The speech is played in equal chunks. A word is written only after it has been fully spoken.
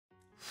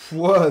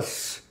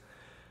What's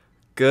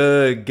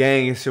good,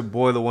 gang? It's your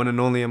boy, the one and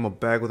only. I'm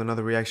back with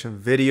another reaction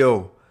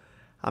video.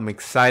 I'm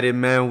excited,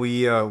 man.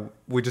 We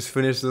just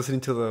finished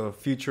listening to the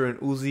Future and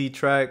Uzi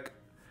track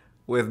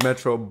with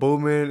Metro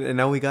Boomin, and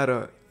now we got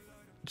a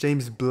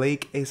James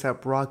Blake,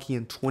 ASAP Rocky,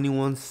 and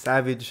 21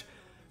 Savage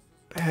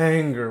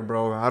banger,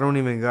 bro. I don't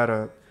even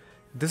gotta.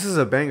 This is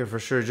a banger for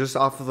sure. Just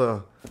off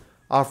the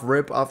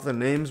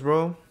names,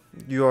 bro.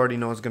 You already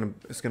know it's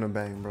gonna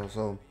bang, bro.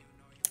 So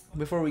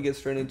before we get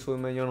straight into it,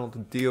 man, you know the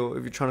deal.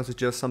 If you're trying to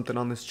suggest something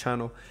on this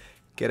channel,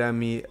 get at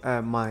me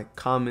at my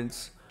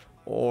comments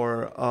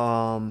or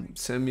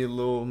send me a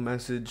little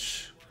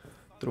message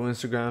through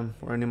Instagram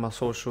or any of my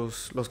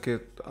socials. A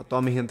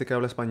toda mi gente que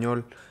habla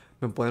español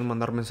me pueden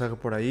mandar mensaje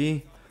por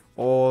ahí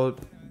o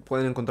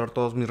pueden encontrar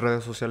todas mis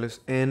redes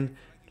sociales en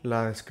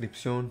la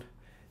descripción.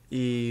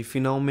 E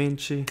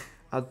finalmente,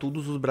 a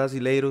todos os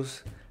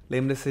brasileiros,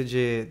 lembre-se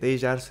de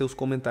deixar seus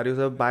comentários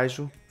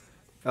abaixo.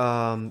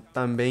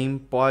 Também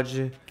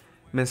pode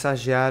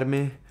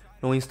mensagear-me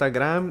no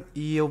Instagram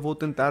e eu vou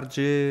tentar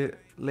de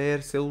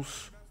ler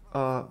seus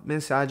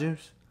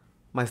mensagens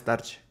mais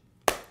tarde.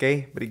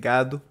 Ok?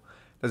 Obrigado.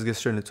 Let's get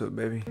straight into it,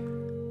 baby.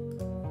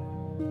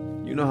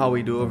 You know how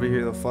we do over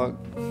here, the fuck?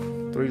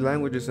 3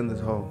 languages in this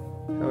hoe.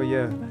 Hell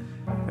yeah.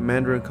 And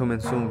Mandarin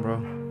coming soon,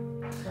 bro.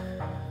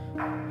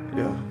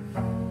 Yeah.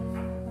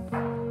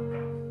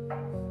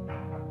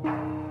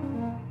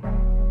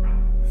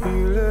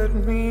 You let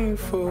me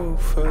fall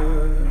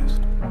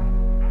first,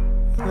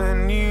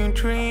 then you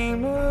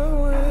dream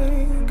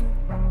awake.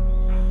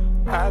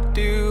 I'd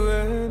do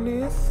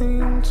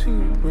anything to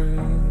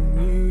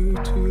bring you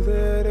to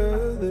that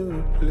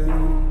other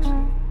place.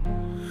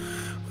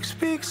 We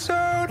speak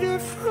so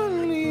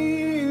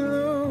differently,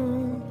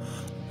 though.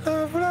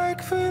 Love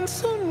like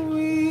Vince and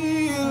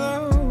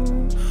Willow.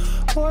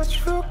 Watch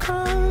for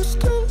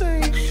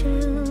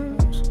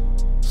constellations,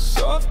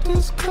 soft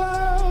as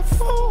cloud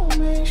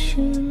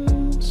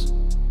formations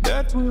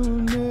that will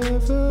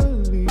never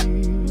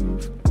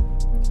leave.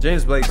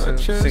 James Blake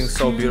sings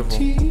so beautiful.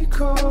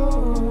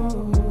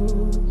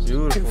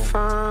 Beautiful. If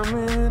I'm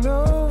in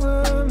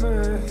over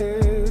my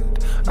head,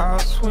 I'll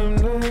swim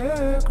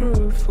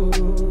Niagara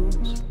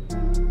Falls.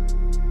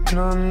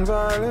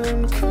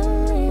 Nonviolent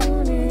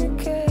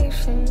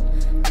communication.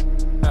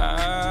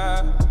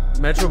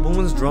 Metro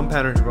Boomin's drum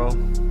patterns, bro.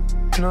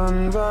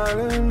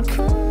 Nonviolent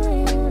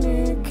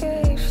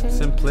communication.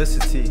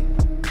 Simplicity.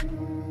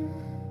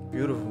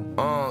 Beautiful.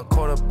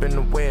 Caught up in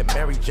the web,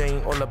 Mary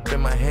Jane all up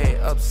in my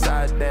head,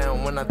 upside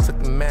down. When I took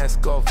the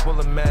mask off, pull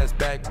the mask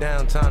back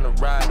down, time to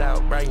ride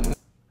out right now.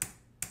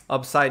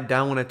 Upside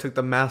down when I took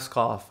the mask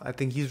off. I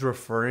think he's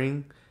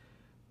referring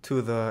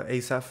to the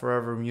ASAP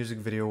Forever music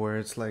video where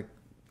it's like,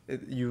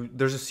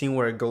 there's a scene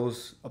where it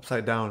goes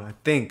upside down. I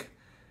think.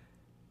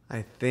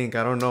 I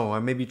don't know. I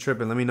may be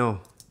tripping. Let me know.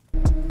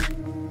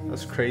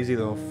 That's crazy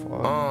though.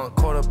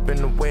 Caught up in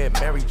the web,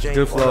 Mary Jane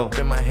good flow. All up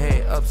in my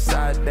head,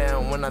 upside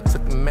down. When I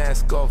took the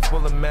mask off, pull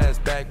the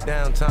mask back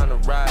down, time to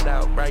ride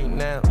out right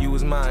now. You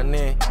was mine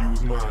then,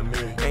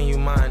 and you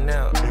mine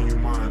now.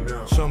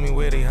 Show me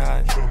where they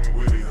hide,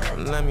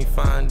 let me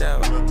find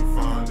out.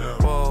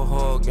 Ball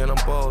hog and I'm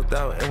balled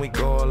out, and we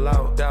go all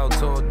out. Doubt,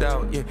 told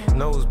out, yeah,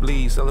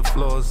 nosebleed, sell the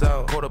floors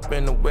out. Caught up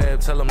in the web,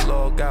 tell them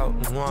log out.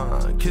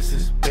 Mwah,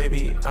 kisses,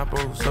 baby, I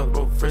broke up,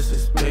 broke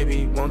frizzes,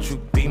 baby. Won't you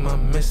be my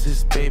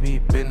missus, baby?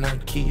 Been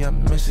not key, I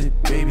miss it,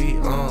 baby.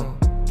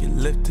 Get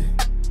lifted.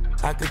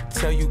 I could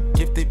tell you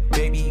gifted,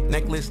 baby.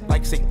 Necklace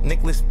like St.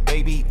 Nicholas,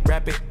 baby.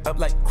 Wrap it up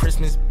like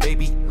Christmas,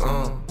 baby.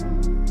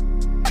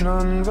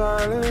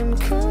 Nonviolent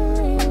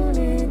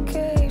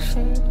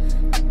communication.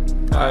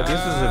 Alright, this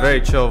is a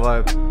very chill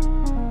vibe.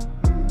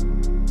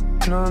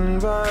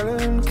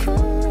 Nonviolent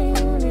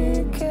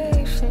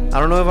communication.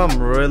 I don't know if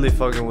I'm really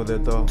fucking with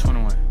it though.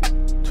 21.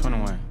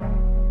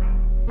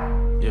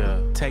 Yeah,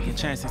 taking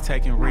chances,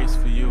 taking risks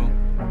for you.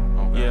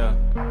 Yeah,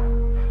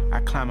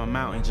 I climb a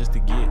mountain just to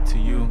get to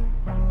you.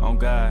 On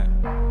God,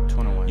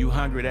 21. You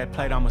hungry, that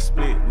plate I'ma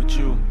split with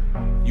you.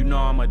 You know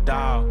I'm a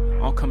dog,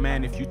 on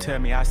command if you tell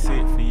me I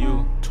sit for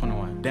you.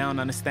 21. They don't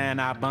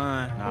understand I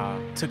bun.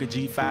 Took a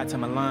G5 to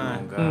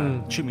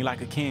Milan. Treat me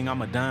like a king,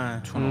 I'm a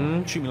dime.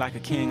 Treat me like a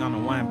king, I'm the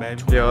one,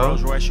 baby.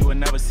 Rolls Royce, you would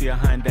never see a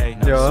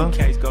Hyundai.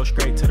 Suitcase, go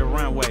straight to the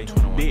runway.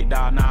 Big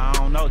dog, nah, I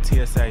don't know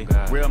TSA.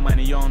 Real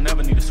money, you don't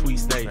never need a sweet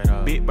steak.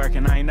 Big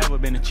Birkin, I ain't never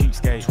been a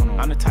cheapskate.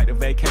 I'm the type to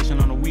vacation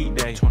on a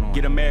weekday.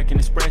 Get American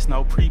Express,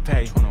 no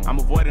prepay. I'm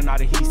avoiding all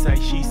the he say,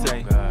 she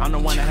say. I'm the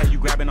one that had you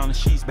grabbing on the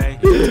sheets, babe.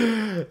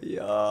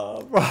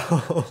 Yeah,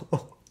 bro.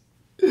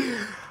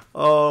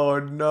 Oh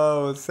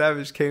no,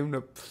 Savage came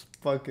to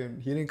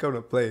fucking. He didn't come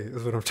to play.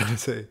 Is what I'm trying to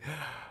say.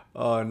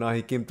 Oh no,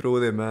 he came through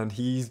with it, man.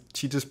 He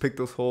just picked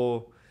this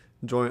whole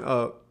joint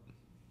up.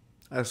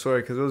 I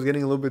swear, because it was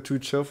getting a little bit too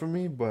chill for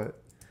me,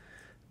 but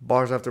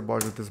bars after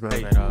bars with this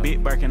man.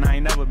 Big Birkin, I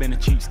ain't never been a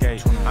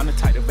cheapskate. I'm the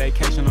type to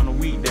vacation on a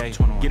weekday.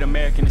 Get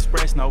American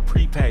Express, no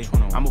prepay.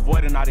 I'm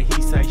avoiding all the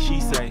he say, she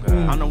say.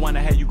 I'm the one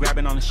that had you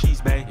grabbing on the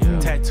sheets, babe.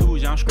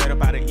 Tattoos, I'm straight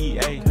up out of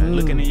EA.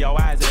 Looking in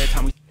your eyes every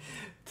time we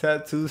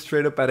Tattoo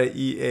straight up out of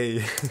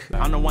EA.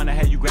 I'm the one that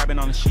had you grabbing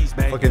on the sheets,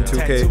 babe. Fucking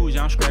 2K. Tattoos,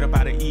 I'm straight up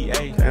out of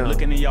EA. Damn.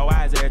 Looking in your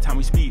eyes every time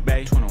we speak,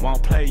 babe. 21.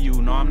 Won't play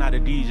you, no, I'm not a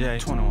DJ.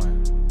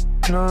 21.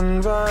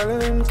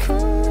 Nonviolent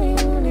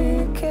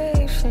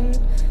communication.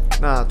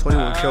 Nah,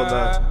 21 killed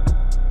that.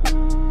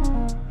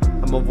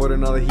 I'm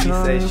avoiding all the he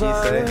say, she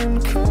say.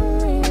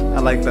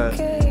 I like that.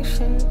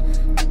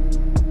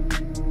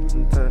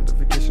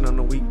 Identification on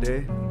a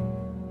weekday.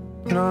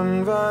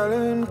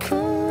 Nonviolent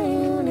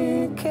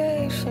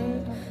communication.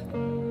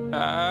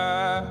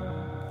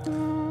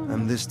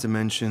 I'm this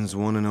dimension's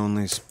one and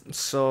only.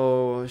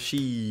 So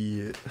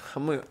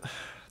that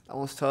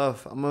one's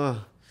tough. I'm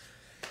gonna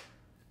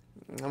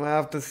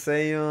have to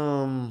say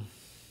I'm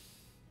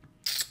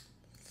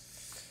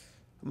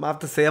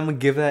gonna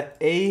give that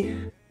a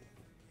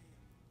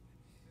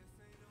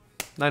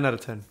 9 out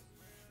of 10.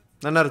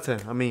 9 out of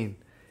 10. I mean,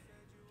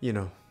 you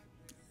know,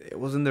 it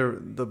wasn't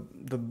the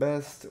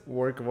best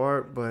work of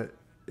art, but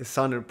it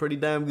sounded pretty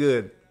damn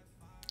good.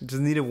 It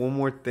just needed one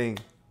more thing.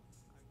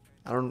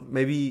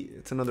 Maybe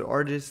it's another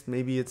artist.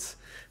 Maybe it's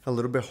a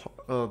little bit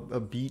a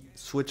beat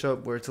switch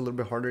up where it's a little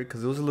bit harder,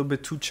 because it was a little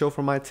bit too chill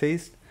for my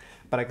taste,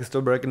 but I can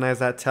still recognize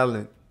that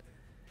talent.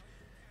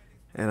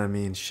 And I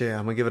mean, shit,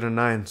 I'm gonna give it a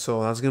 9.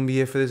 So that's gonna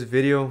be it for this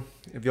video.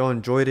 If y'all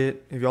enjoyed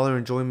it, if y'all are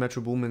enjoying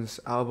Metro Boomin's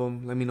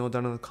album, let me know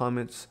down in the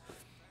comments.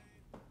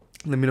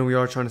 Let me know what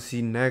y'all are trying to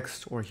see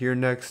next or hear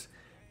next,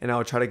 and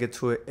I'll try to get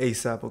to it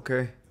ASAP,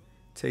 okay?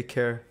 Take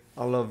care.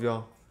 I love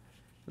y'all,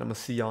 and I'm gonna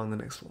see y'all in the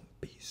next one.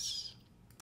 Peace.